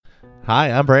Hi,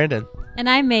 I'm Brandon, And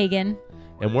I'm Megan.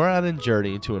 and we're on a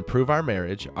journey to improve our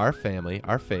marriage, our family,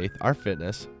 our faith, our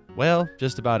fitness, well,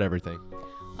 just about everything.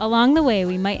 Along the way,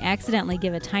 we might accidentally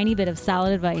give a tiny bit of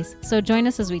solid advice, so join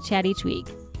us as we chat each week.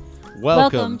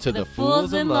 Welcome to the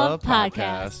Fools in Love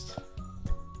podcast.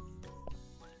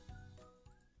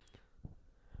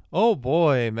 Oh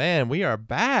boy, man, we are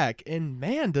back, and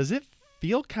man, does it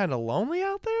feel kind of lonely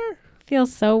out there?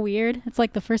 Feels so weird. It's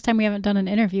like the first time we haven't done an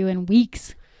interview in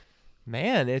weeks.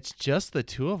 Man, it's just the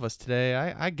two of us today.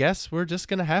 I guess we're just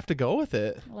going to have to go with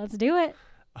it. Let's do it.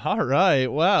 All right,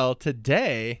 well,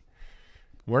 today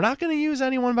we're not going to use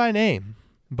anyone by name,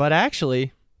 but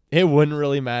actually, it wouldn't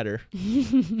really matter.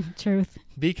 Truth.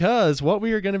 Because what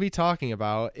we are going to be talking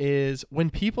about is when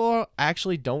people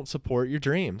actually don't support your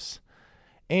dreams.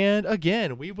 And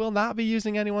again, we will not be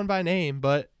using anyone by name,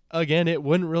 but again, it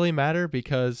wouldn't really matter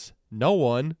because no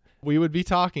one we would be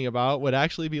talking about would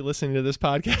actually be listening to this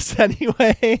podcast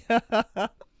anyway.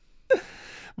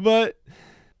 But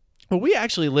we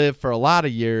actually lived for a lot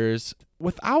of years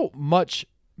without much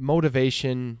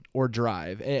motivation or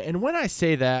drive. And when I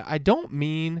say that, I don't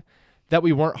mean that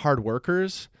we weren't hard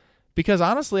workers, because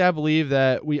honestly, I believe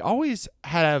that we always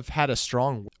have had a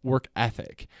strong work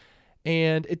ethic.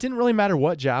 And it didn't really matter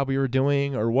what job we were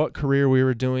doing or what career we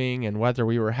were doing and whether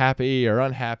we were happy or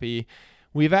unhappy.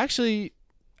 We've actually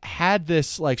had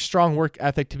this like strong work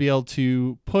ethic to be able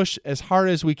to push as hard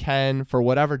as we can for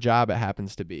whatever job it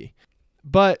happens to be.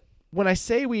 But when I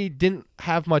say we didn't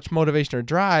have much motivation or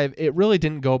drive, it really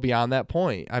didn't go beyond that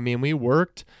point. I mean, we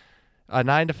worked a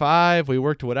 9 to 5, we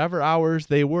worked whatever hours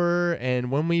they were,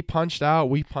 and when we punched out,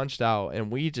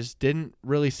 and we just didn't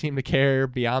really seem to care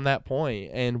beyond that point.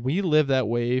 And we lived that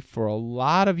way for a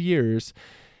lot of years,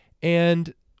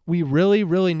 and we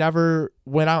really never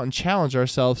went out and challenged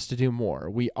ourselves to do more.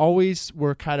 We always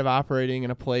were kind of operating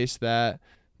in a place that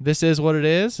this is what it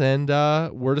is, and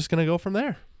we're just going to go from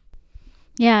there.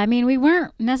 Yeah, I mean, we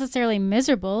weren't necessarily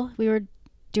miserable. We were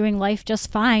doing life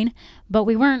just fine, but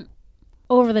we weren't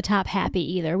over the top happy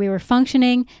either. We were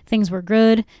functioning, things were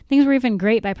good, things were even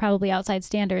great by probably outside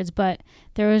standards, but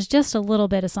there was just a little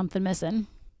bit of something missing.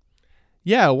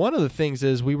 Yeah, one of the things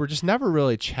is we were just never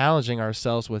really challenging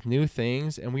ourselves with new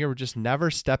things, and we were just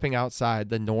never stepping outside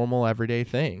the normal everyday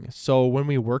thing. So when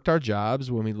we worked our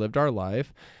jobs, when we lived our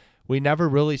life, we never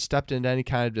really stepped into any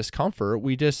kind of discomfort.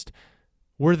 We just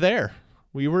were there.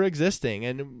 We were existing.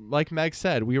 And like Meg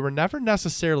said, we were never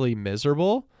necessarily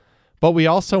miserable, but we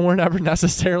also weren't ever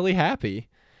necessarily happy.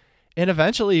 And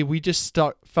eventually we just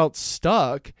felt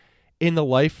stuck in the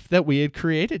life that we had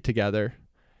created together.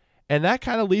 And that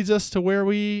kind of leads us to where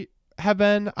we have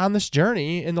been on this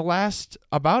journey in the last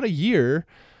about a year.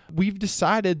 We've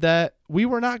decided that we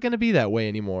were not going to be that way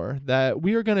anymore, that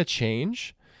we are going to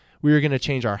change. We are going to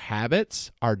change our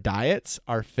habits, our diets,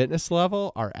 our fitness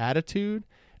level, our attitude,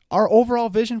 our overall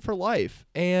vision for life.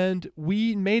 And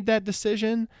we made that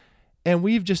decision, and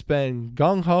we've just been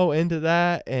gung-ho into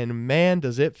that, and man,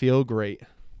 does it feel great.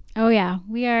 Oh yeah,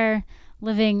 we are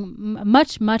living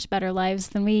much better lives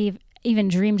than we've even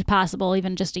dreamed possible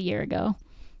even just a year ago.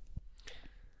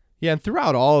 Yeah, and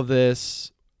throughout all of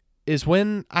this is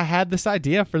when I had this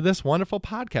idea for this wonderful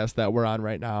podcast that we're on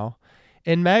right now.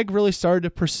 And Meg really started to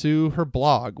pursue her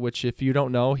blog, which if you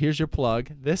don't know, here's your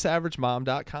plug,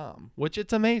 thisaveragemom.com, which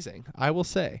it's amazing, I will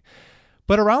say.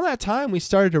 But around that time, we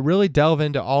started to really delve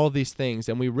into all of these things,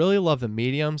 and we really love the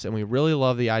mediums, and we really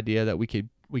love the idea that we could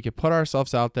put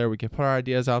ourselves out there, we could put our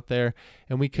ideas out there,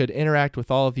 and we could interact with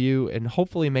all of you and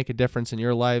hopefully make a difference in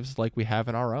your lives like we have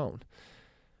in our own.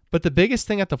 But the biggest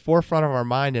thing at the forefront of our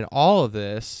mind in all of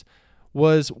this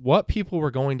was what people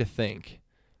were going to think.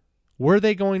 Were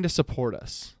they going to support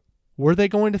us? Were they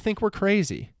going to think we're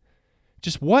crazy?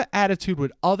 Just what attitude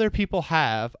would other people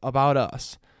have about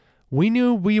us? We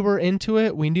knew we were into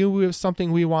it. We knew it was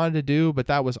something we wanted to do, but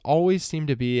that was always seemed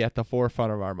to be at the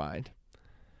forefront of our mind.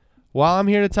 Well, I'm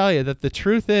here to tell you that the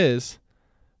truth is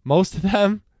most of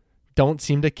them don't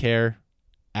seem to care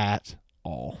at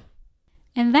all.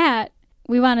 And that,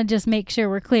 we want to just make sure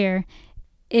we're clear,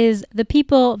 is the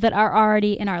people that are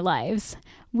already in our lives.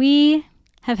 We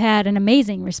have had an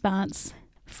amazing response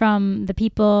from the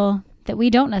people that we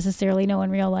don't necessarily know in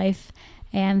real life.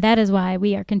 And that is why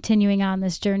we are continuing on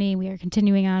this journey. We are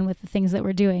continuing on with the things that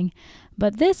we're doing.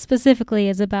 But this specifically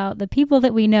is about the people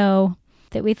that we know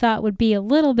that we thought would be a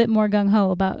little bit more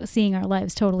gung-ho about seeing our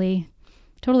lives totally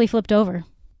flipped over.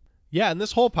 Yeah, and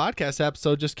this whole podcast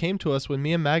episode just came to us when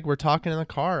me and Meg were talking in the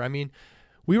car. I mean,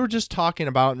 we were just talking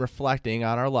about and reflecting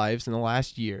on our lives in the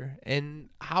last year and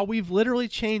how we've literally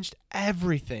changed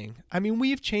everything. I mean,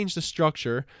 we've changed the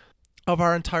structure of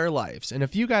our entire lives. And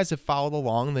if you guys have followed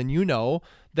along, then you know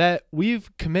that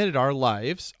we've committed our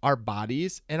lives, our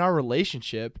bodies, and our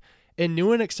relationship in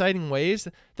new and exciting ways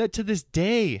that to this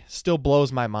day still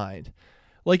blows my mind.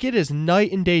 Like, it is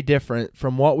night and day different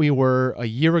from what we were a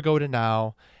year ago to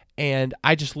now. And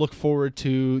I just look forward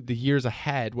to the years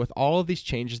ahead with all of these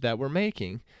changes that we're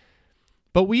making.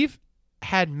 But we've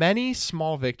had many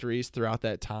small victories throughout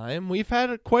that time. We've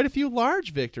had quite a few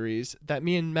large victories that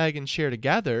me and Megan share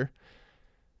together.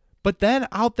 But then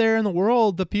out there in the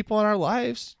world, the people in our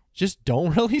lives just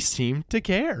don't really seem to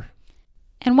care.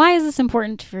 And why is this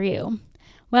important for you?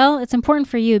 Well, it's important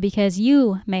for you because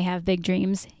you may have big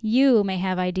dreams, you may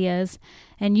have ideas,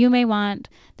 and you may want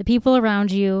the people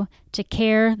around you to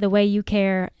care the way you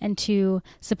care and to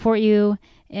support you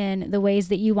in the ways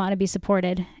that you want to be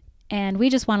supported. And we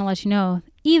just want to let you know,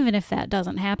 even if that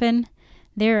doesn't happen,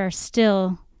 there are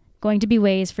still going to be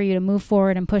ways for you to move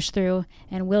forward and push through,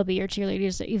 and we'll be your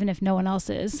cheerleaders even if no one else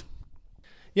is.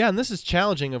 Yeah, and this is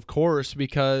challenging, of course,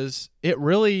 because it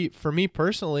really, for me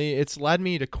personally, it's led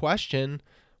me to question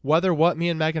whether what me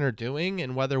and Megan are doing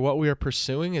and whether what we are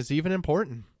pursuing is even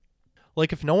important.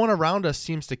 Like, if no one around us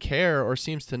seems to care or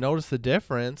seems to notice the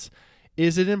difference,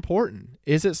 is it important?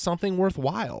 Is it something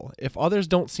worthwhile? If others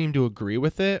don't seem to agree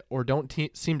with it or don't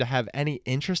seem to have any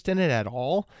interest in it at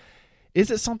all,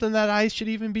 is it something that I should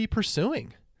even be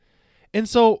pursuing? And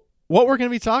so what we're going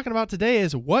to be talking about today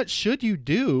is, what should you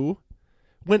do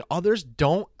when others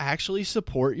don't actually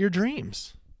support your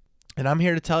dreams? And I'm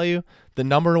here to tell you the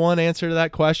number one answer to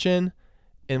that question,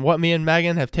 and what me and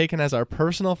Megan have taken as our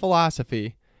personal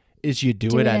philosophy, is you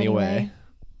do it anyway.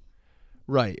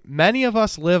 Right. Many of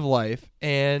us live life,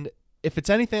 and if it's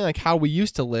anything like how we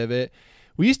used to live it,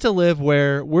 we used to live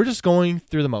where we're just going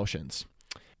through the motions.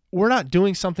 We're not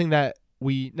doing something that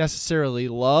we necessarily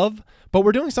love, but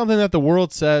we're doing something that the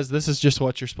world says this is just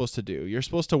what you're supposed to do. You're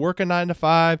supposed to work a 9 to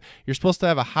 5. You're supposed to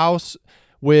have a house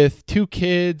with 2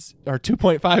 kids, or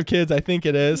 2.5 kids, I think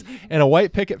it is, and a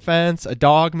white picket fence, a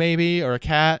dog maybe, or a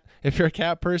cat, if you're a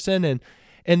cat person.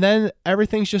 And then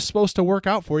everything's just supposed to work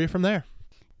out for you from there.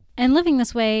 And living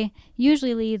this way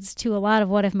usually leads to a lot of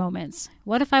what if moments.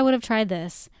 What if I would have tried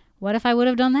this? What if I would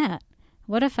have done that?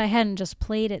 What if I hadn't just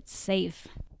played it safe?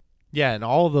 Yeah, and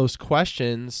all of those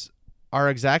questions are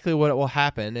exactly what will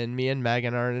happen, and me and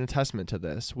Megan are an testament to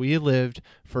this. We lived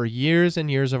for years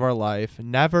and years of our life,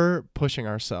 never pushing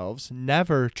ourselves,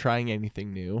 never trying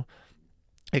anything new,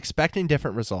 expecting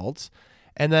different results,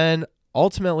 and then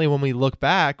ultimately when we look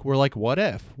back, we're like, what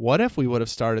if? What if we would have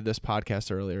started this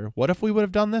podcast earlier? What if we would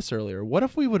have done this earlier? What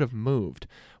if we would have moved?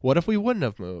 What if we wouldn't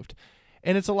have moved?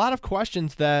 And it's a lot of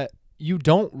questions that you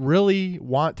don't really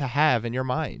want to have in your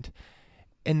mind.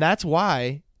 And that's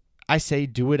why I say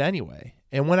do it anyway.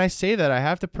 And when I say that, I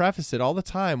have to preface it all the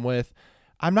time with,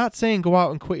 I'm not saying go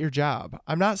out and quit your job.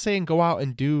 I'm not saying go out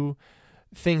and do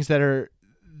things that are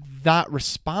not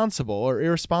responsible or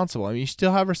irresponsible. I mean, you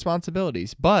still have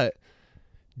responsibilities, but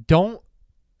don't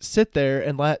sit there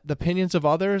and let the opinions of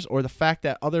others or the fact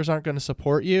that others aren't going to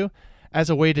support you as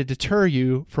a way to deter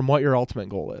you from what your ultimate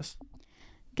goal is.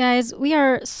 Guys, we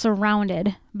are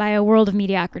surrounded by a world of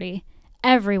mediocrity.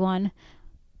 Everyone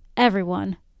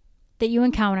that you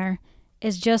encounter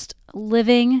is just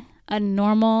living a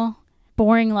normal,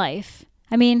 boring life.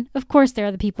 I mean, of course there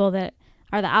are the people that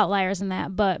are the outliers in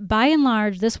that, but by and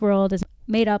large, this world is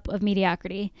made up of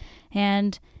mediocrity.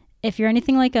 And if you're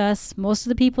anything like us, most of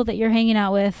the people that you're hanging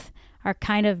out with are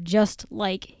kind of just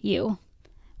like you.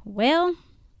 Well,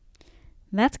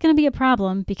 that's going to be a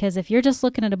problem, because if you're just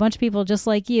looking at a bunch of people just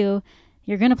like you,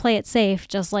 you're going to play it safe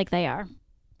just like they are.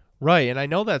 Right, and I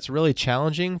know that's really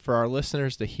challenging for our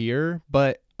listeners to hear,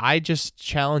 but I just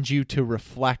challenge you to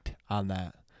reflect on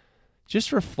that.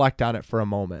 Just reflect on it for a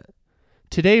moment.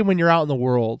 Today, when you're out in the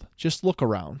world, just look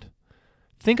around.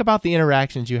 Think about the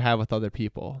interactions you have with other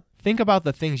people. Think about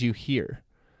the things you hear.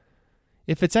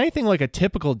 If it's anything like a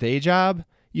typical day job,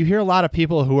 you hear a lot of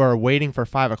people who are waiting for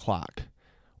 5 o'clock,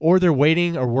 or they're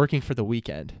waiting or working for the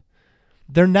weekend.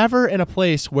 They're never in a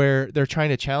place where they're trying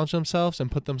to challenge themselves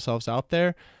and put themselves out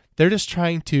there. They're just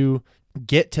trying to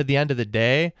get to the end of the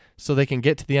day so they can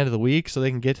get to the end of the week, so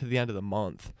they can get to the end of the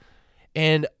month.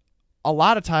 And a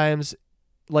lot of times,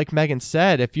 like Megan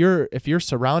said, if you're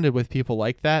surrounded with people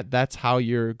like that, that's how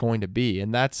you're going to be.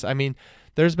 And that's, I mean,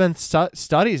 there's been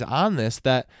studies on this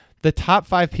that the top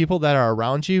 5 people that are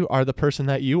around you are the person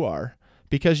that you are.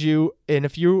 Because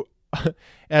if you,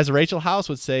 as Rachel House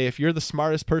would say, if you're the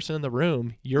smartest person in the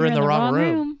room, you're in the wrong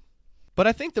room. But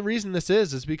I think the reason this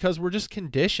is because we're just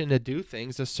conditioned to do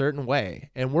things a certain way.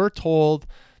 And we're told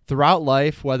Throughout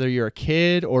life, whether you're a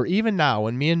kid or even now,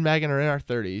 when me and Megan are in our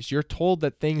 30s, you're told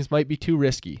that things might be too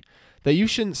risky, that you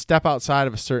shouldn't step outside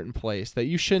of a certain place, that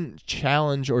you shouldn't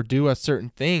challenge or do a certain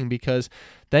thing because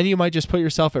then you might just put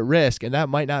yourself at risk, and that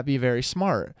might not be very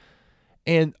smart.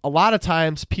 And a lot of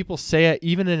times people say it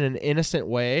even in an innocent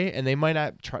way, and they might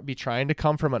not be trying to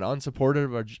come from an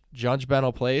unsupportive or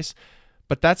judgmental place,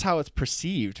 but that's how it's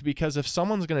perceived. Because if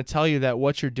someone's going to tell you that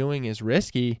what you're doing is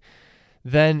risky,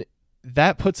 then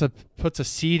that puts a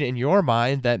seed in your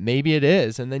mind that maybe it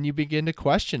is, and then you begin to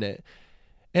question it.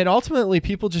 And ultimately,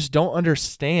 people just don't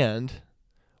understand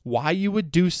why you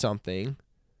would do something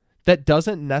that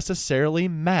doesn't necessarily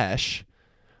mesh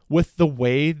with the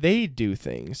way they do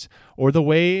things, or the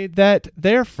way that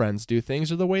their friends do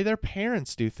things, or the way their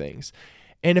parents do things.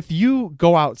 And if you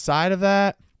go outside of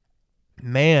that,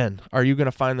 man, are you going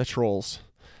to find the trolls.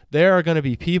 There are going to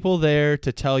be people there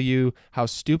to tell you how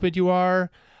stupid you are,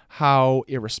 how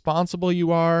irresponsible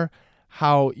you are,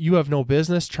 how you have no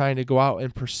business trying to go out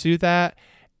and pursue that.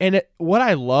 And what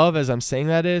I love as I'm saying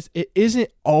that is it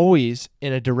isn't always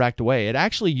in a direct way. It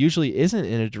actually usually isn't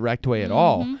in a direct way at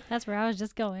all. That's where I was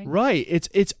just going. Right.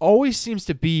 It's always seems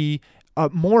to be a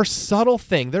more subtle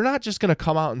thing. They're not just going to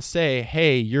come out and say,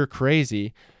 hey, you're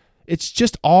crazy. It's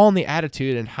just all in the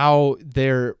attitude and how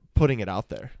they're putting it out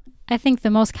there. I think the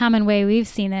most common way we've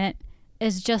seen it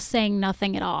is just saying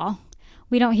nothing at all.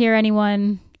 We don't hear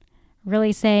anyone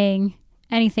really saying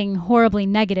anything horribly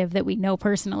negative that we know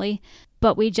personally,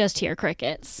 but we just hear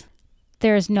crickets.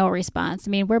 There's no response.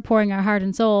 I mean, we're pouring our heart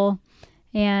and soul,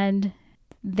 and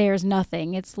there's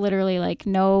nothing. It's literally like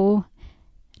no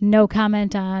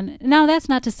comment on. Now, that's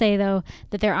not to say, though,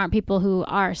 that there aren't people who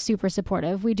are super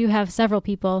supportive. We do have several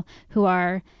people who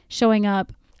are showing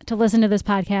up to listen to this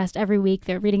podcast every week.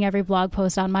 They're reading every blog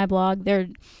post on my blog.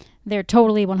 They're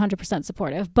totally 100%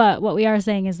 supportive. But what we are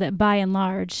saying is that by and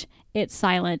large, it's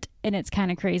silent, and it's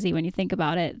kind of crazy when you think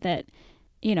about it, that,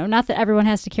 you know, not that everyone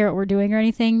has to care what we're doing or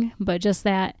anything, but just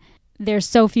that there's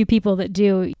so few people that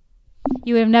do.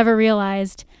 You would have never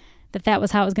realized that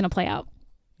was how it was going to play out.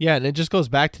 Yeah, and it just goes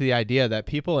back to the idea that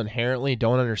people inherently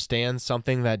don't understand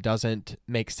something that doesn't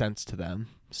make sense to them.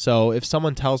 So if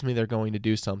someone tells me they're going to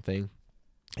do something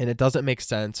and it doesn't make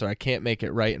sense, or I can't make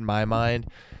it right in my mind,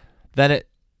 then it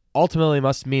ultimately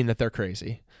must mean that they're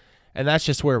crazy. And that's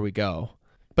just where we go.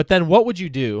 But then what would you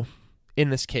do in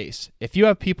this case? If you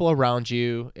have people around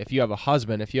you, if you have a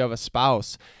husband, if you have a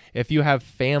spouse, if you have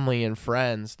family and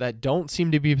friends that don't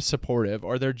seem to be supportive,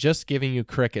 or they're just giving you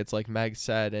crickets, like Meg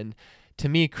said, and to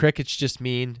me, crickets just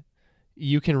mean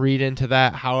you can read into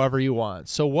that however you want.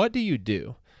 So what do you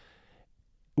do?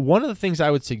 One of the things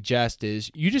I would suggest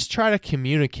is you just try to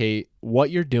communicate what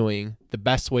you're doing the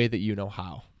best way that you know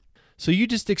how. So you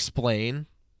just explain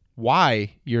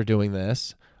why you're doing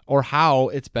this, or how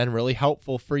it's been really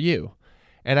helpful for you.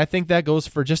 And I think that goes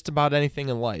for just about anything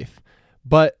in life.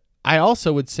 But I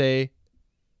also would say,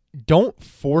 don't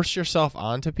force yourself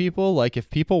onto people. Like, if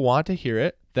people want to hear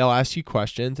it, they'll ask you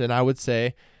questions, and I would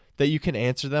say that you can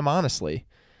answer them honestly.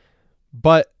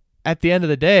 But at the end of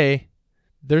the day,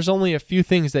 there's only a few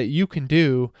things that you can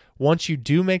do once you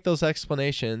do make those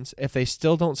explanations. If they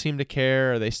still don't seem to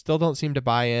care, or they still don't seem to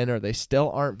buy in, or they still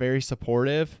aren't very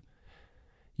supportive,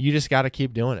 you just got to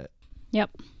keep doing it. Yep.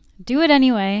 Do it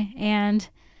anyway. And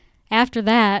after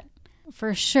that,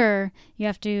 for sure, you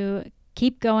have to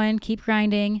keep going, keep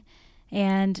grinding.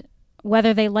 And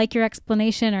whether they like your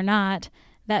explanation or not,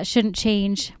 that shouldn't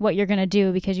change what you're going to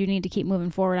do, because you need to keep moving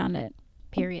forward on it,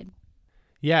 period.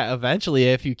 Yeah, eventually,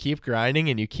 if you keep grinding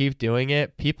and you keep doing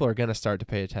it, people are going to start to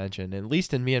pay attention. At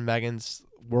least in me and Megan's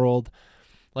world,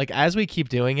 like, as we keep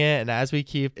doing it and as we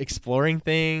keep exploring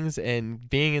things and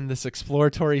being in this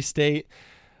exploratory state,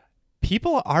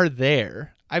 people are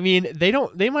there. I mean,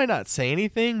 they might not say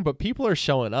anything, but people are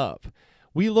showing up.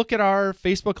 We look at our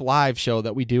Facebook Live show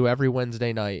that we do every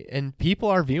Wednesday night, and people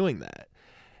are viewing that.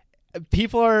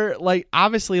 People are, like,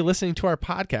 obviously listening to our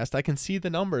podcast. I can see the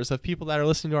numbers of people that are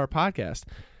listening to our podcast.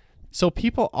 So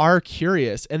people are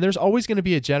curious, and there's always going to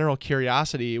be a general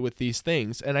curiosity with these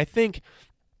things. And I think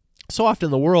so often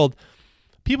in the world,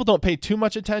 people don't pay too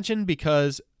much attention,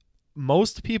 because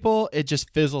most people, it just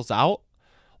fizzles out.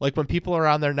 Like when people are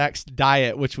on their next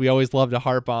diet, which we always love to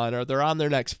harp on, or they're on their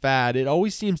next fad, it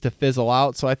always seems to fizzle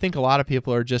out. So I think a lot of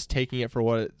people are just taking it for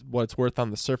what it's worth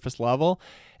on the surface level.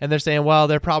 And they're saying, well,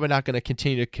 they're probably not going to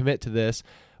continue to commit to this.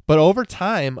 But over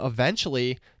time,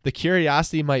 eventually, the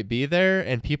curiosity might be there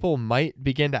and people might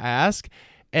begin to ask.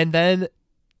 And then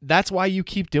that's why you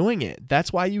keep doing it.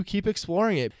 That's why you keep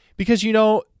exploring it. Because, you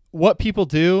know, what people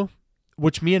do,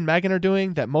 which me and Megan are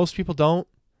doing that most people don't,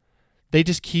 they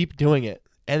just keep doing it.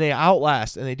 and they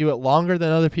outlast and they do it longer than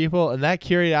other people, and that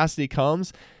curiosity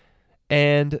comes,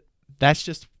 and that's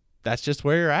just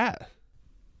where you're at.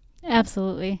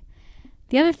 Absolutely.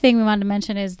 The other thing we wanted to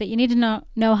mention is that you need to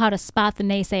know how to spot the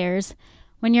naysayers.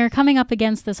 When you're coming up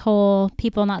against this whole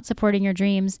people not supporting your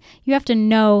dreams, you have to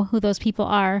know who those people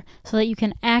are so that you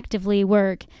can actively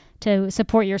work to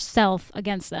support yourself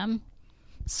against them.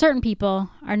 Certain people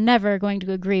are never going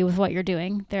to agree with what you're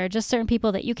doing. There are just certain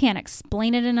people that you can't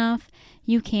explain it enough,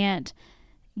 you can't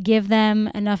give them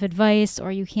enough advice,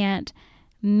 or you can't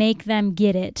make them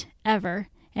get it ever.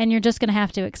 And you're just going to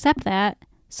have to accept that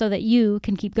so that you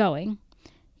can keep going.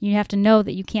 You have to know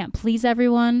that you can't please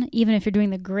everyone, even if you're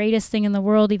doing the greatest thing in the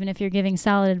world, even if you're giving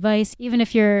solid advice, even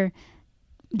if you're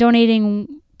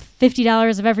donating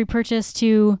 $50 of every purchase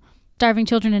to starving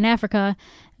children in Africa.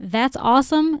 That's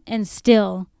awesome, and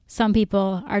still some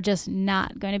people are just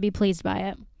not going to be pleased by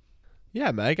it.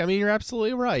 Yeah, Meg, I mean, you're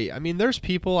absolutely right. I mean, there's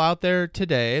people out there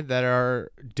today that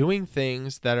are doing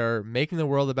things that are making the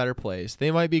world a better place.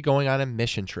 They might be going on a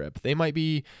mission trip. They might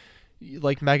be,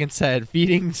 like Megan said,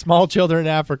 feeding small children in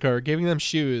Africa or giving them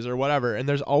shoes or whatever. And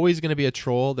there's always going to be a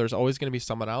troll. There's always going to be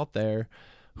someone out there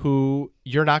who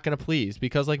you're not going to please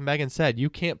because, like Megan said, you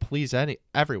can't please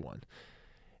everyone.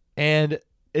 And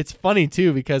it's funny,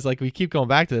 too, because like we keep going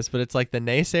back to this, but it's like the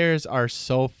naysayers are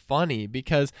so funny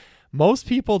because most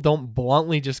people don't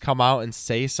bluntly just come out and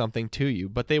say something to you,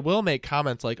 but they will make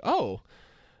comments like, oh,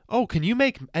 can you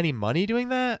make any money doing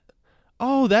that?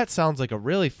 Oh, that sounds like a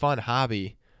really fun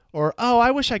hobby. Or, oh,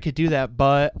 I wish I could do that,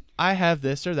 but I have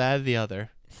this or that or the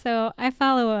other. So I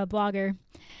follow a blogger,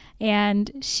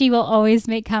 and she will always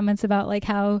make comments about like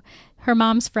how her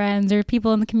mom's friends or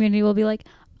people in the community will be like,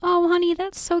 oh, honey,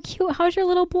 that's so cute. How's your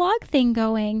little blog thing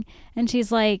going? And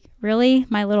she's like, really?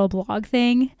 My little blog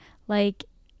thing? Like,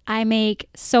 I make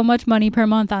so much money per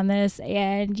month on this,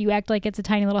 and you act like it's a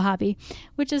tiny little hobby,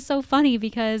 which is so funny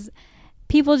because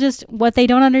people just, what they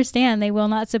don't understand, they will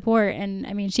not support. And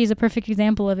I mean, she's a perfect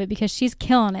example of it because she's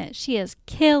killing it. She is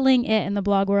killing it in the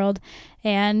blog world.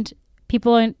 And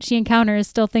people she encounters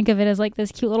still think of it as like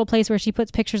this cute little place where she puts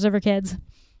pictures of her kids.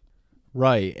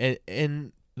 Right.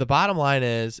 And the bottom line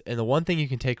is, and the one thing you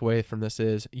can take away from this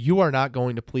is, you are not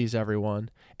going to please everyone,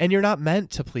 and you're not meant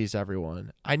to please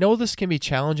everyone. I know this can be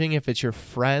challenging if it's your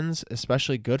friends,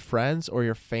 especially good friends, or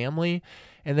your family,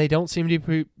 and they don't seem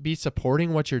to be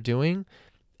supporting what you're doing.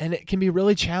 And it can be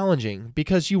really challenging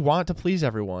because you want to please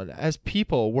everyone. As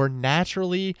people, we're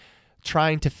naturally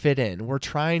trying to fit in. We're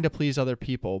trying to please other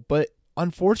people. But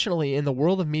unfortunately, in the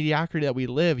world of mediocrity that we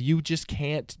live, you just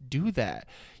can't do that.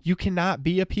 You cannot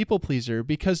be a people pleaser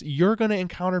because you're going to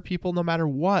encounter people no matter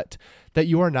what that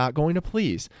you are not going to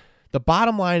please. The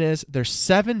bottom line is there's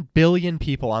 7 billion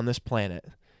people on this planet.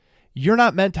 You're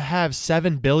not meant to have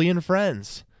 7 billion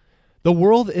friends. The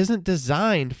world isn't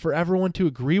designed for everyone to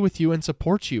agree with you and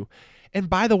support you. And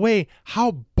by the way,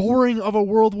 how boring of a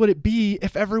world would it be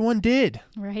if everyone did?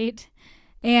 Right.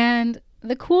 And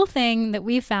the cool thing that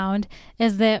we found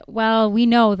is that while we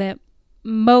know that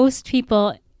most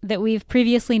people that we've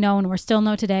previously known or still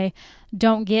know today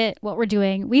don't get what we're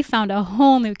doing, we found a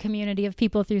whole new community of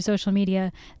people through social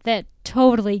media that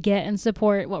totally get and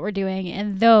support what we're doing.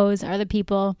 And those are the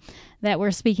people that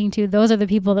we're speaking to. Those are the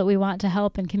people that we want to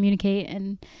help and communicate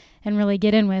and really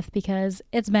get in with, because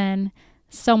it's been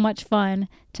so much fun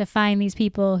to find these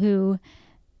people who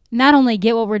not only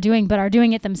get what we're doing, but are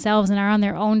doing it themselves and are on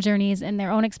their own journeys and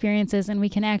their own experiences. And we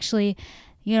can actually,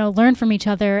 learn from each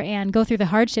other and go through the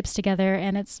hardships together.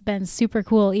 And it's been super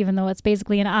cool, even though it's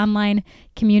basically an online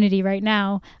community right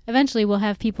now. Eventually we'll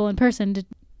have people in person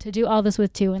to do all this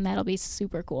with too, and that'll be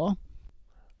super cool.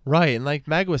 Right. And like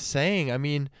Meg was saying, I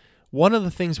mean, one of the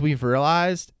things we've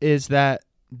realized is that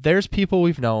there's people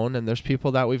we've known and there's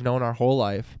people that we've known our whole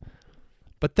life,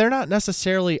 but they're not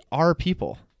necessarily our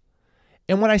people.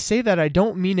 And when I say that, I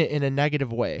don't mean it in a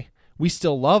negative way. We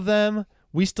still love them.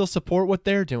 We still support what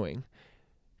they're doing.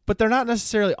 But they're not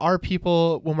necessarily our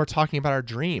people when we're talking about our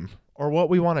dream or what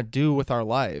we want to do with our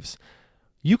lives.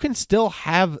 You can still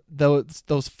have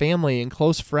those family and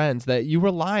close friends that you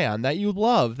rely on, that you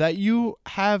love, that you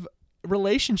have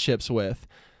relationships with.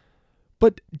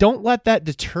 But don't let that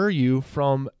deter you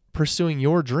from pursuing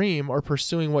your dream or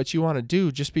pursuing what you want to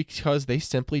do just because they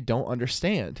simply don't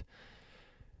understand.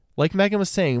 Like Megan was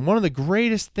saying, one of the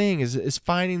greatest things is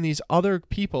finding these other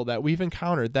people that we've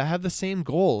encountered that have the same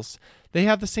goals. They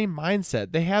have the same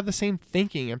mindset. They have the same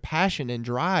thinking and passion and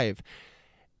drive.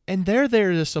 And they're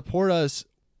there to support us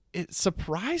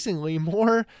surprisingly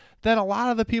more than a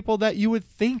lot of the people that you would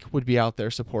think would be out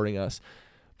there supporting us.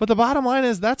 But the bottom line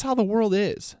is that's how the world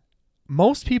is.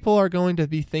 most people are going to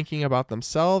be thinking about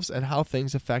themselves and how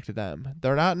things affect them.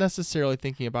 They're not necessarily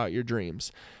thinking about your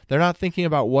dreams. They're not thinking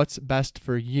about what's best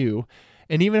for you.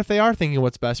 And even if they are thinking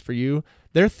what's best for you,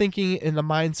 they're thinking in the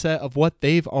mindset of what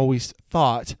they've always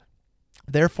thought.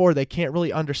 Therefore, they can't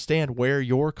really understand where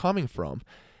you're coming from.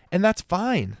 And that's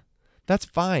fine. That's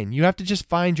fine. You have to just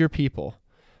find your people.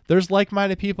 There's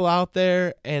like-minded people out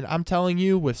there, and I'm telling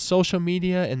you, with social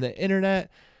media and the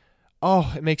internet,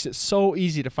 it makes it so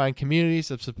easy to find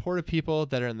communities of supportive people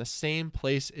that are in the same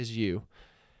place as you.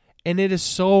 And it is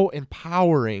so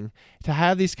empowering to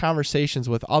have these conversations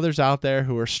with others out there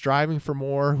who are striving for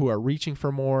more, who are reaching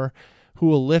for more, who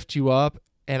will lift you up.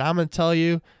 And I'm going to tell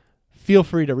you, feel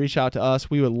free to reach out to us.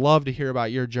 We would love to hear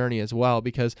about your journey as well,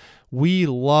 because we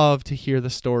love to hear the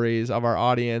stories of our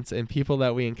audience and people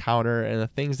that we encounter and the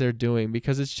things they're doing,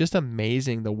 because it's just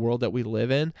amazing the world that we live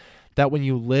in, that when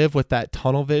you live with that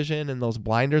tunnel vision and those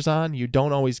blinders on, you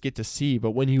don't always get to see.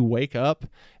 But when you wake up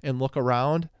and look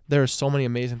around, there are so many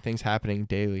amazing things happening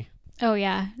daily. Oh,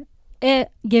 yeah.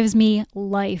 It gives me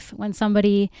life when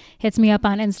somebody hits me up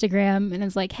on Instagram and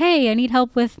is like, hey, I need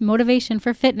help with motivation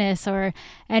for fitness or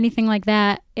anything like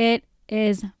that. It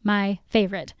is my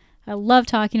favorite. I love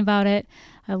talking about it.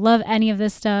 I love any of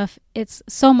this stuff. It's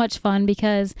so much fun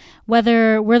because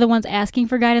whether we're the ones asking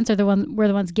for guidance or we're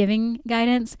the ones giving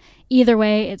guidance, either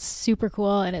way, it's super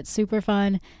cool and it's super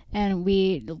fun, and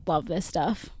we love this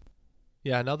stuff.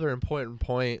 Yeah, another important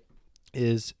point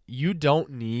is you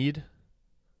don't need,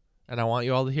 and I want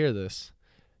you all to hear this,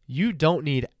 you don't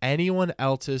need anyone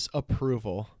else's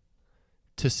approval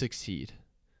to succeed.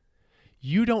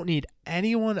 You don't need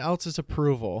anyone else's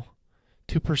approval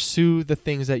to pursue the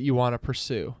things that you want to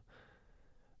pursue.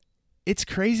 It's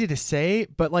crazy to say,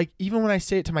 but like even when I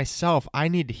say it to myself, I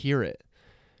need to hear it,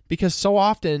 because so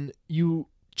often you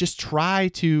just try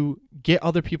to get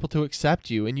other people to accept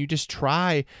you, and you just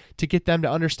try to get them to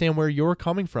understand where you're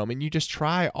coming from, and you just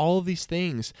try all of these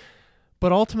things.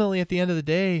 But ultimately, at the end of the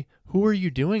day, who are you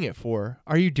doing it for?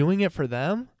 Are you doing it for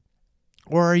them,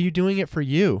 or are you doing it for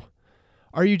you?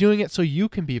 Are you doing it so you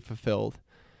can be fulfilled?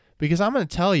 Because I'm going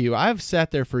to tell you, I've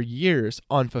sat there for years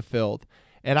unfulfilled,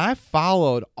 and I've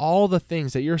followed all the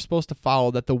things that you're supposed to follow,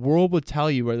 that the world would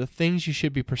tell you are the things you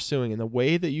should be pursuing and the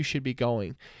way that you should be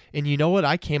going. And you know what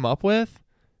I came up with?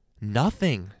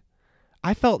 Nothing.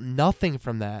 I felt nothing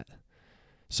from that.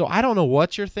 So I don't know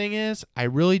what your thing is. I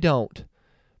really don't.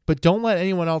 But don't let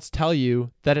anyone else tell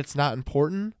you that it's not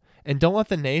important, and don't let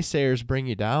the naysayers bring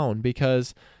you down,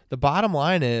 because the bottom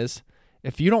line is,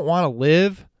 if you don't want to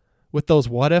live with those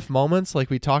what if moments like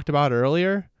we talked about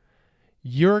earlier,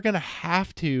 you're going to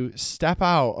have to step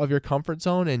out of your comfort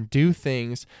zone and do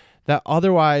things that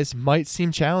otherwise might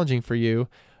seem challenging for you,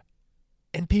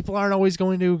 and people aren't always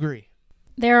going to agree.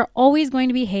 There are always going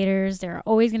to be haters. There are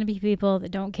always going to be people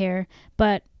that don't care.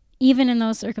 But even in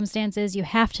those circumstances, you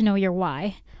have to know your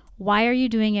why. Why are you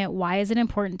doing it? Why is it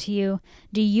important to you?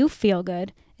 Do you feel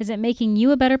good? Is it making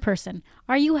you a better person?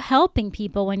 Are you helping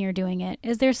people when you're doing it?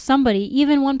 Is there somebody,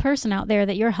 even one person out there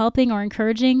that you're helping or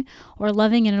encouraging or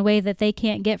loving in a way that they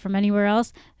can't get from anywhere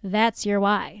else? That's your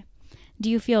why. Do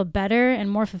you feel better and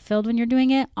more fulfilled when you're doing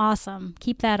it? Awesome.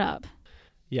 Keep that up.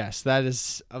 Yes, that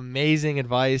is amazing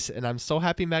advice, and I'm so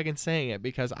happy Megan's saying it,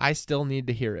 because I still need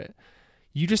to hear it.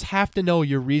 You just have to know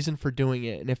your reason for doing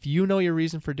it, and if you know your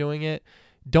reason for doing it,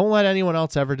 don't let anyone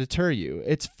else ever deter you.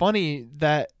 It's funny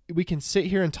that we can sit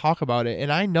here and talk about it,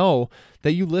 and I know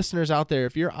that you listeners out there,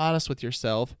 if you're honest with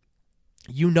yourself,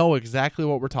 you know exactly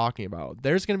what we're talking about.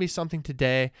 There's going to be something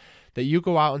today that you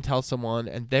go out and tell someone,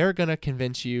 and they're going to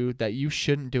convince you that you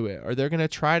shouldn't do it, or they're going to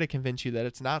try to convince you that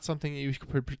it's not something that you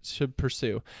should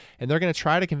pursue, and they're going to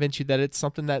try to convince you that it's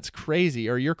something that's crazy,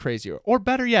 or you're crazy, or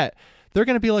better yet, they're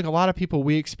going to be like a lot of people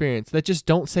we experience that just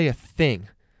don't say a thing.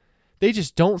 They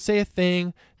just don't say a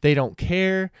thing. They don't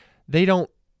care. They don't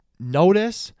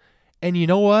notice. And you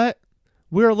know what?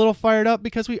 We're a little fired up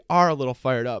because we are a little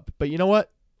fired up. But you know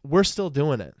what? We're still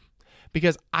doing it,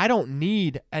 because I don't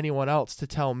need anyone else to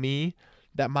tell me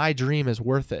that my dream is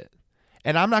worth it.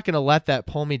 And I'm not going to let that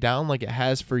pull me down like it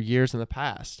has for years in the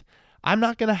past. I'm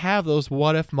not going to have those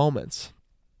what if moments.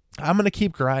 I'm going to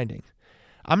keep grinding.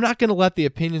 I'm not going to let the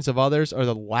opinions of others, or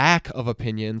the lack of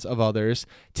opinions of others,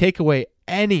 take away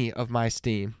any of my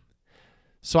steam.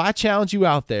 So I challenge you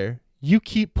out there, you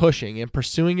keep pushing and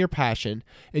pursuing your passion,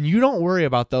 and you don't worry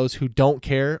about those who don't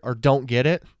care or don't get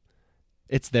it.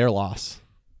 It's their loss.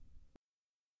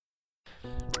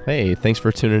 Hey, thanks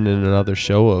for tuning in another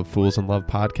show of Fools in Love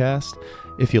podcast.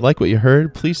 If you like what you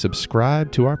heard, please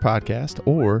subscribe to our podcast,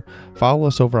 or follow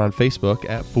us over on Facebook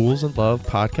at Fools in Love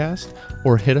Podcast,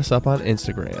 or hit us up on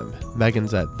Instagram.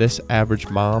 Megan's at This Average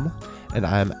Mom, and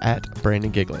I'm at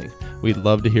Brandon Giggling. We'd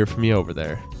love to hear from you over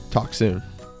there. Talk soon.